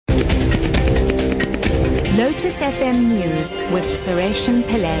Lotus FM News with Sureshan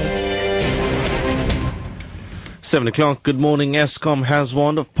Pillay. 7 o'clock, good morning. Eskom has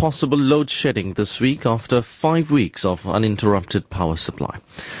warned of possible load shedding this week after 5 weeks of uninterrupted power supply.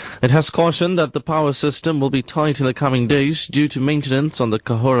 It has cautioned that the power system will be tight in the coming days due to maintenance on the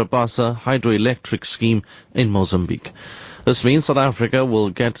Cahora Bassa hydroelectric scheme in Mozambique. This means South Africa will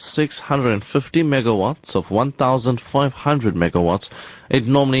get 650 megawatts of 1,500 megawatts it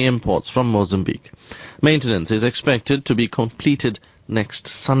normally imports from Mozambique. Maintenance is expected to be completed next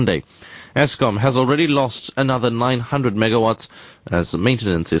Sunday. Eskom has already lost another 900 megawatts as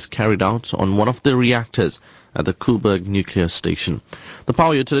maintenance is carried out on one of the reactors at the Koeberg nuclear station. The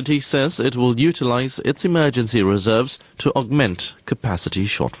power utility says it will utilize its emergency reserves to augment capacity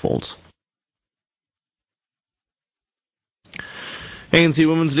shortfalls. ANC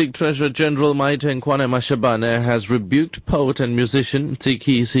Women's League Treasurer General Maite Nkwane Mashabane has rebuked poet and musician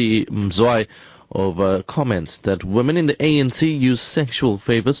Tsikisi Mzwai over comments that women in the ANC use sexual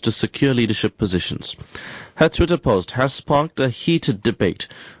favors to secure leadership positions. Her Twitter post has sparked a heated debate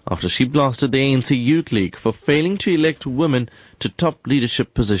after she blasted the ANC Youth League for failing to elect women to top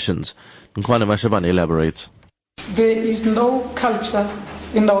leadership positions. Nkwane Mashabane elaborates. There is no culture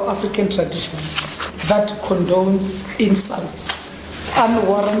in our African tradition that condones insults,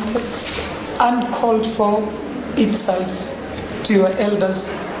 unwarranted, uncalled for insults to your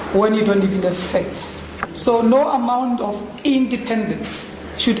elders when you don't even have facts. So no amount of independence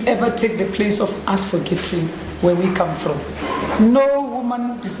should ever take the place of us forgetting where we come from. No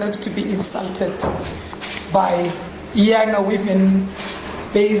woman deserves to be insulted by younger women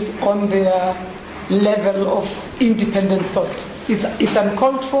based on their level of independent thought. It's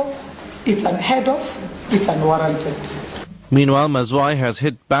uncalled for, it's unheard of, it's unwarranted. Meanwhile, Mazwai has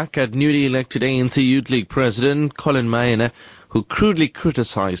hit back at newly elected ANC Youth League President Colin Maina, who crudely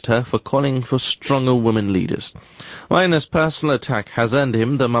criticized her for calling for stronger women leaders. Maina's personal attack has earned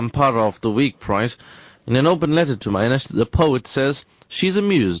him the Mampara of the Week prize. In an open letter to Maina, the poet says she's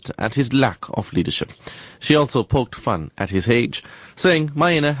amused at his lack of leadership. She also poked fun at his age, saying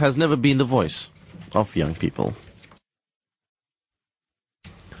Maina has never been the voice of young people.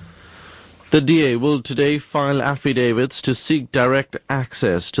 The DA will today file affidavits to seek direct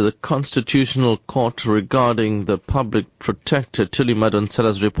access to the Constitutional Court regarding the Public Protector Thuli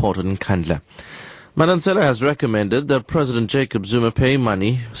Madonsela's report on Nkandla. Madonsela has recommended that President Jacob Zuma pay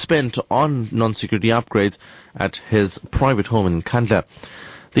money spent on non-security upgrades at his private home in Nkandla.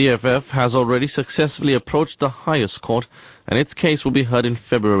 The EFF has already successfully approached the highest court, and its case will be heard in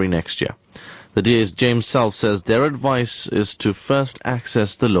February next year. The DA's James Self says their advice is to first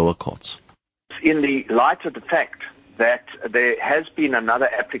access the lower courts. In the light of the fact that there has been another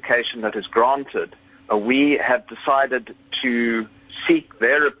application that is granted, we have decided to seek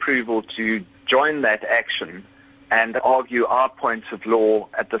their approval to join that action and argue our points of law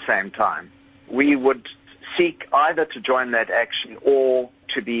at the same time. We would seek either to join that action or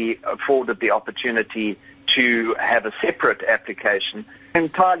to be afforded the opportunity to have a separate application,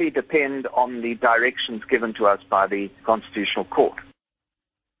 entirely depend on the directions given to us by the Constitutional Court.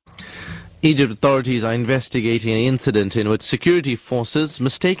 Egypt authorities are investigating an incident in which security forces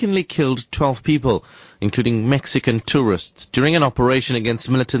mistakenly killed 12 people, including Mexican tourists, during an operation against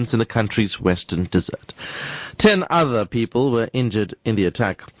militants in the country's western desert. 10 other people were injured in the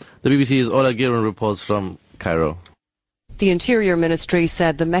attack. The BBC's Ola Giron reports from Cairo. The Interior Ministry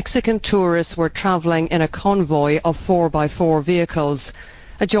said the Mexican tourists were travelling in a convoy of 4x4 vehicles.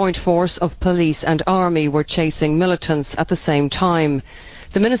 A joint force of police and army were chasing militants at the same time.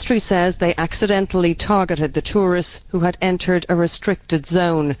 The ministry says they accidentally targeted the tourists who had entered a restricted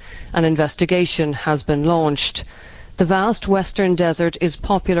zone. An investigation has been launched. The vast western desert is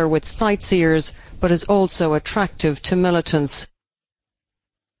popular with sightseers, but is also attractive to militants.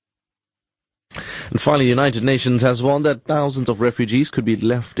 And finally, the United Nations has warned that thousands of refugees could be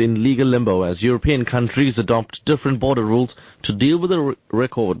left in legal limbo as European countries adopt different border rules to deal with the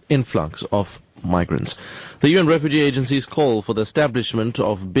record influx of migrants. The UN Refugee Agency's call for the establishment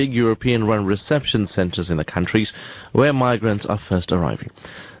of big European-run reception centres in the countries where migrants are first arriving.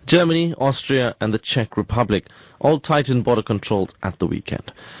 Germany, Austria and the Czech Republic all tightened border controls at the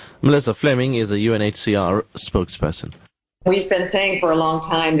weekend. Melissa Fleming is a UNHCR spokesperson. We've been saying for a long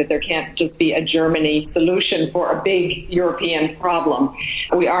time that there can't just be a Germany solution for a big European problem.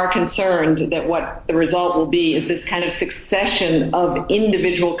 We are concerned that what the result will be is this kind of succession of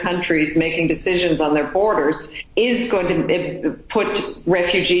individual countries making decisions on their borders is going to put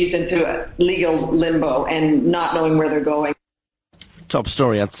refugees into legal limbo and not knowing where they're going. Top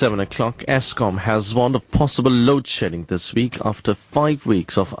story at 7 o'clock. Eskom has warned of possible load shedding this week after 5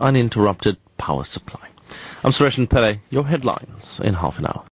 weeks of uninterrupted power supply. I'm Suresh Pillay. Your headlines in half an hour.